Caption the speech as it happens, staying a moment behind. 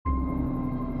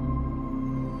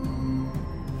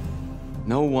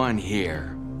No one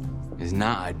here is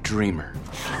not a dreamer.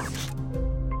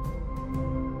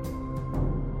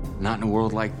 Not in a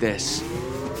world like this,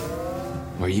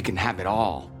 where you can have it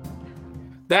all.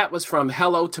 That was from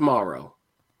Hello Tomorrow.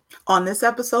 On this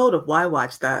episode of Why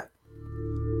Watch That.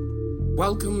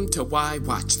 Welcome to Why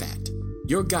Watch That,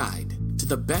 your guide to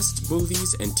the best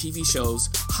movies and TV shows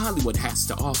Hollywood has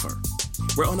to offer.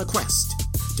 We're on a quest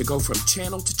to go from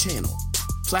channel to channel,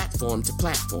 platform to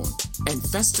platform, and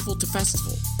festival to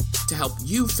festival to help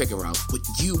you figure out what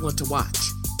you want to watch.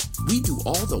 We do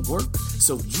all the work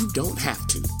so you don't have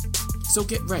to. So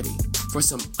get ready for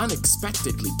some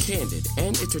unexpectedly candid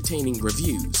and entertaining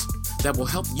reviews that will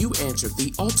help you answer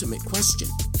the ultimate question: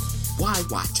 why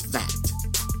watch that?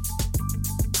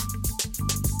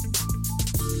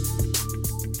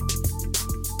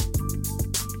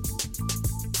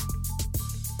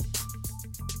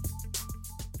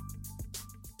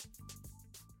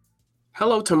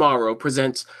 Hello Tomorrow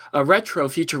presents a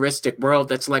retro-futuristic world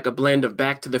that's like a blend of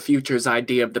Back to the Future's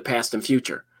idea of the past and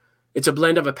future. It's a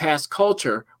blend of a past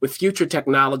culture with future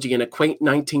technology in a quaint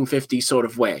 1950s sort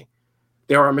of way.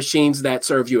 There are machines that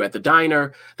serve you at the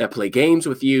diner, that play games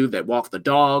with you, that walk the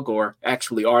dog, or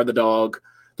actually are the dog,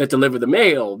 that deliver the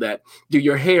mail, that do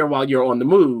your hair while you're on the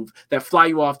move, that fly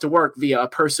you off to work via a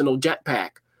personal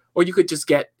jetpack, or you could just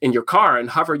get in your car and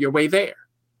hover your way there.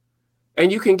 And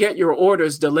you can get your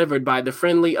orders delivered by the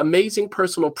friendly Amazing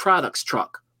Personal Products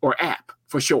truck, or app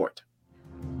for short.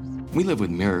 We live with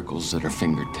miracles at our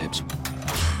fingertips.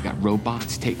 We got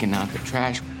robots taking out the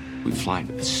trash. We fly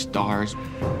to the stars.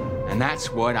 And that's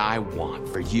what I want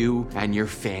for you and your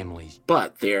families.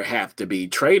 But there have to be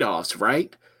trade-offs,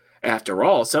 right? After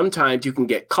all, sometimes you can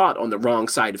get caught on the wrong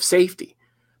side of safety.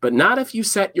 But not if you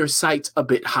set your sights a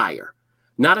bit higher.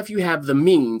 Not if you have the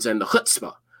means and the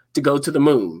chutzpah to go to the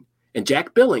moon. And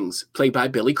Jack Billings, played by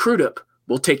Billy Crudup,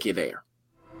 will take you there.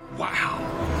 Wow.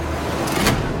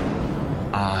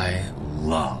 I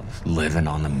love living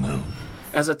on the moon.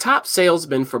 As a top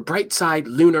salesman for Brightside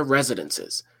Lunar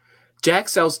Residences, Jack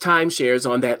sells timeshares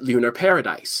on that lunar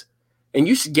paradise. And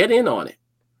you should get in on it.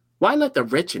 Why let the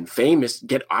rich and famous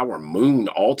get our moon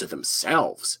all to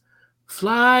themselves?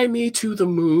 Fly me to the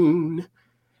moon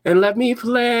and let me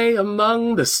play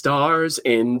among the stars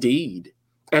indeed.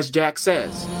 As Jack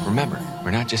says, remember,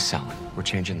 we're not just selling, we're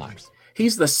changing lives.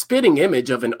 He's the spitting image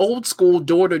of an old-school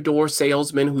door-to-door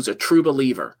salesman who's a true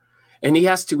believer, and he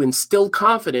has to instill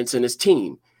confidence in his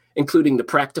team, including the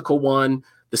practical one,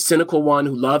 the cynical one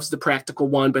who loves the practical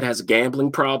one but has a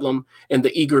gambling problem, and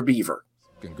the eager beaver.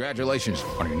 Congratulations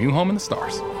on your new home in the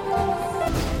stars.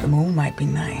 The moon might be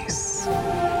nice.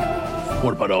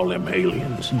 What about all them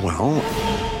aliens? Well,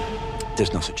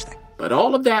 there's no such thing. But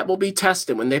all of that will be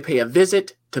tested when they pay a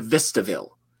visit to Vistaville.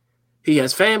 He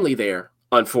has family there,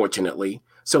 unfortunately,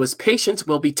 so his patience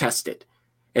will be tested.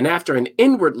 And after an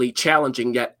inwardly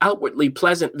challenging yet outwardly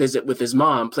pleasant visit with his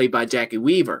mom, played by Jackie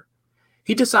Weaver,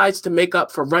 he decides to make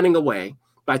up for running away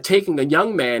by taking a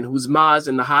young man whose ma's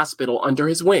in the hospital under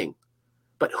his wing.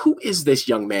 But who is this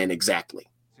young man exactly?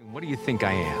 What do you think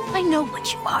I am? I know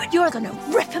what you are. You're gonna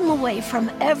rip him away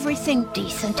from everything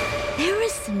decent. There are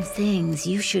some things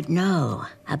you should know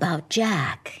about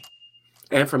Jack.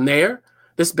 And from there,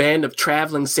 this band of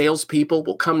traveling salespeople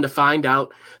will come to find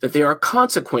out that there are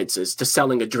consequences to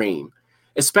selling a dream,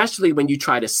 especially when you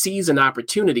try to seize an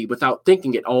opportunity without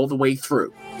thinking it all the way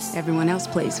through. Everyone else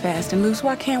plays fast and loose.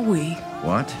 Why can't we?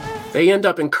 What? They end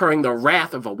up incurring the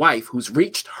wrath of a wife who's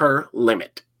reached her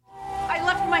limit. I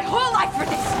left my whole life for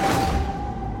this!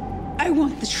 I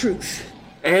want the truth.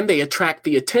 And they attract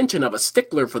the attention of a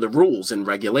stickler for the rules and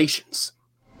regulations.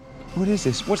 What is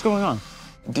this? What's going on?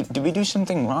 Did we do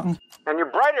something wrong? And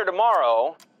your brighter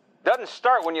tomorrow doesn't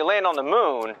start when you land on the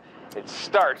moon. It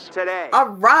starts today. All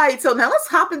right, so now let's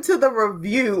hop into the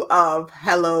review of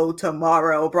Hello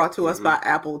Tomorrow, brought to us by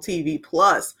Apple TV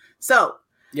Plus. So,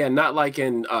 yeah, not like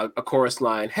in a chorus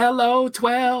line, hello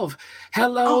 12,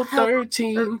 hello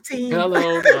 13,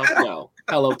 hello, no,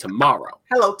 hello tomorrow.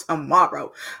 Hello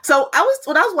Tomorrow. So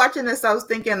when I was watching this, I was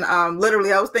thinking,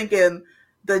 literally, I was thinking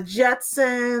the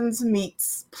Jetsons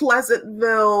meets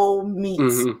Pleasantville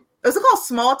meets, is it called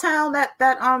Small Town?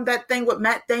 That thing with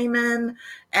Matt Damon,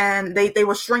 and they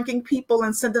were shrinking people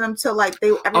and sending them to like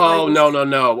they. Oh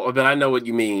no! But I know what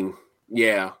you mean.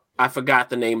 Yeah, I forgot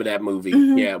the name of that movie.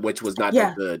 Yeah, which was not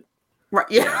that good. Right?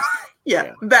 Yeah,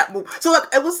 yeah. That movie. So look,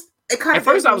 it kind of.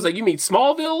 At first, I was like, "You mean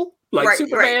Smallville? Like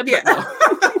Superman?" Right, yeah.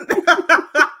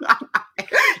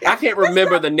 I can't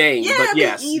remember the name, but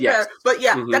yes. But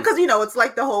yeah, because it's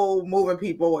like the whole moving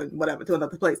people and whatever to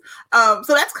another place. So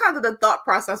that's kind of the thought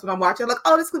process when I'm watching. Like,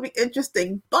 oh, this could be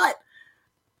interesting, but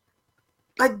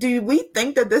like, do we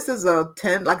think that this is a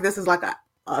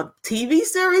TV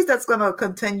series that's going to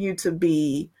continue to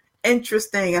be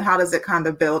interesting, and how does it kind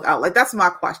of build out? Like, that's my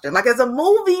question. Like, as a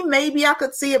movie, maybe I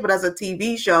could see it, but as a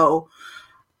TV show,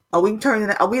 are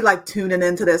we like tuning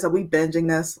into this? Are we binging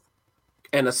this?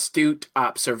 An astute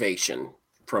observation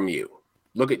from you.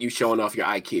 Look at you showing off your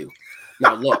IQ.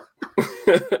 Now look,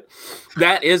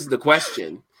 that is the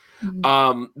question.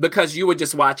 Because you were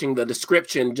just watching the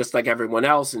description just like everyone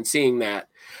else and seeing that.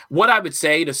 What I would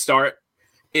say to start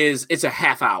is it's a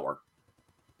half hour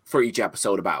for each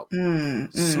episode about.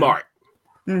 Smart.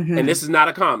 And this is not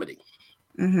a comedy.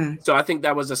 So I think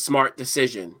that was a smart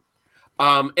decision.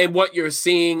 And what you're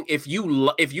seeing, if you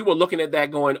were looking at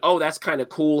that going, oh, that's kind of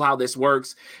cool how this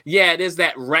works. Yeah, it is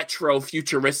that retro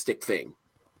futuristic thing.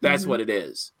 That's what it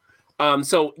is.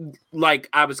 So like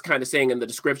I was kind of saying in the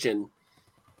description,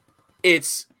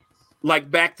 it's like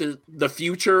Back to the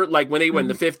Future, like when they were in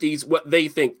the 50s, what they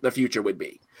think the future would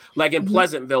be. Like in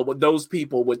Pleasantville, what those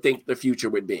people would think the future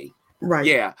would be. Right.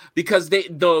 Yeah, because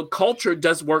the culture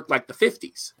does work like the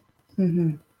 50s.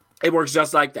 It works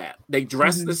just like that. They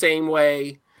dress the same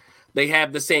way. They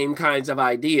have the same kinds of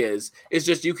ideas. It's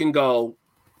just you can go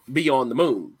be on the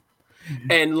moon.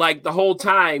 And like the whole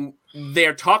time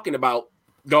they're talking about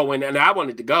going, and I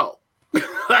wanted to go.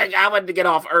 Like I wanted to get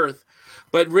off Earth.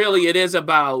 But really it is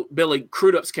about Billy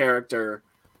Crudup's character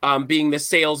being the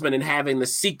salesman and having the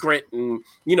secret and,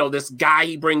 you know, this guy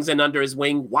he brings in under his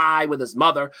wing. Why? With his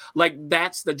mother. Like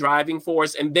that's the driving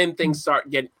force. And then things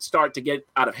start to get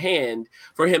out of hand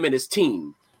for him and his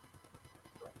team.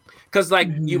 Because like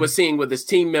you were seeing with his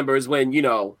team members when, you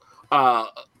know,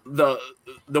 the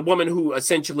woman who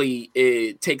essentially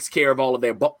takes care of all of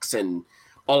their books and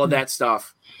all of that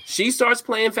stuff, she starts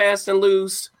playing fast and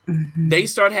loose. They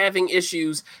start having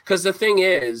issues because the thing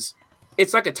is,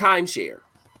 it's like a timeshare.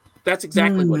 That's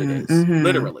exactly what it is,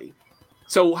 literally.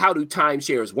 So how do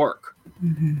timeshares work?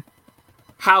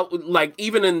 How, like,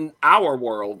 even in our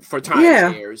world for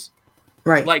timeshares,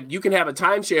 right? Like you can have a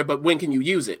timeshare, but when can you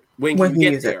use it? When can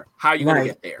you get there? How are you going to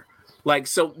get there? Like,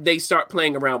 so they start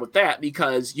playing around with that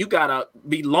because you got to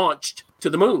be launched to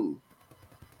the moon.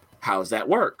 How does that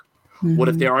work? What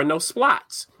if there are no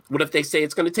slots? What if they say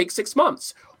it's going to take 6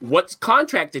 months? What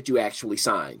contract did you actually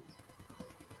sign?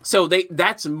 So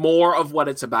that's more of what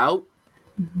it's about.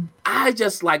 I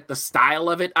just like the style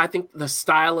of it. I think the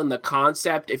style and the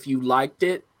concept, if you liked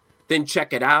it, then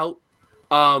check it out.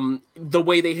 The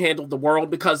way they handled the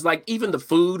world, because like even the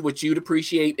food, which you'd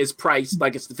appreciate, is priced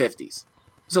like it's the 50s.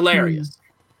 It's hilarious.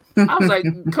 I was like,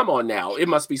 come on now. It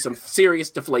must be some serious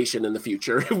deflation in the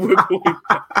future if we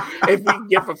can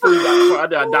get for food for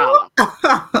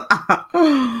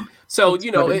 $1. So,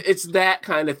 you know, it's that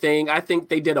kind of thing. I think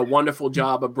they did a wonderful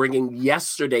job of bringing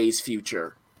yesterday's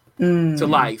future to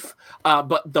life.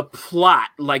 But the plot,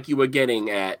 like you were getting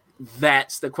at,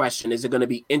 that's the question. Is it going to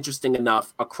be interesting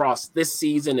enough across this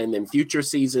season and then future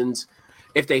seasons?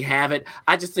 If they have it,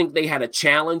 I just think they had a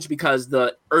challenge because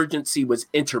the urgency was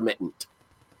intermittent.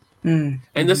 And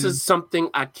this is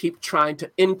something I keep trying to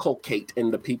inculcate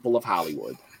in the people of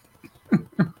Hollywood.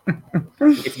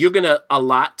 If you're going to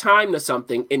allot time to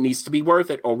something, it needs to be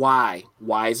worth it. Or why?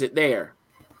 Why is it there?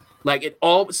 Like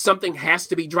something has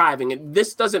to be driving. And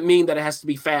this doesn't mean that it has to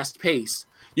be fast paced.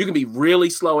 You can be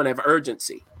really slow and have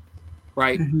urgency,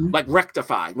 right? Like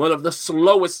Rectified, one of the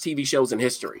slowest TV shows in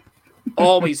history,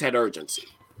 always had urgency.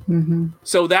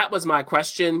 So that was my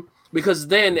question, because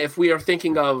then if we are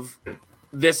thinking of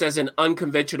this as an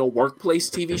unconventional workplace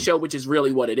TV show, which is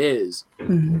really what it is,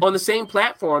 on the same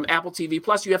platform, Apple TV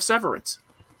Plus, you have Severance,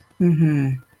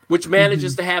 which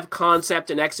manages to have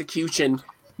concept and execution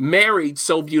married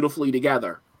so beautifully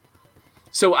together.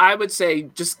 So I would say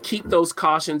just keep those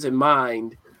cautions in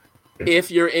mind.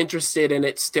 If you're interested in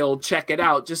it, still check it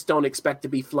out. Just don't expect to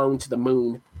be flown to the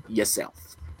moon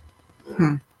yourself.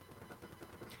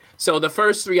 So the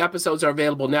first 3 episodes are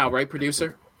available now, right,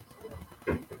 producer?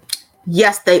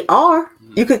 Yes, they are.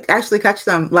 You could actually catch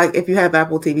them, like, if you have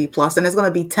Apple TV Plus, and it's going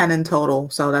to be 10 in total.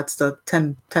 So that's the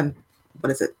 10,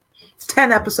 what is it?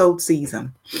 10 episode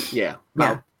season. Yeah.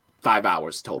 About 5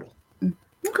 hours total.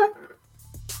 Okay.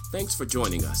 Thanks for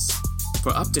joining us.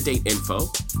 For up-to-date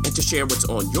info and to share what's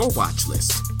on your watch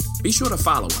list, be sure to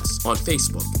follow us on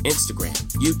Facebook, Instagram,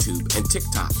 YouTube, and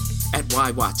TikTok at Why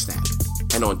Watch That,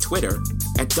 and on Twitter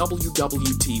at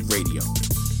WWT Radio.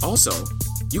 Also,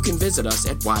 you can visit us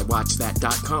at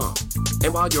whywatchthat.com.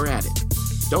 And while you're at it,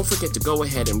 don't forget to go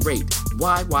ahead and rate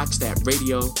Why Watch That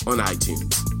Radio on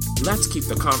iTunes. Let's keep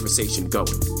the conversation going.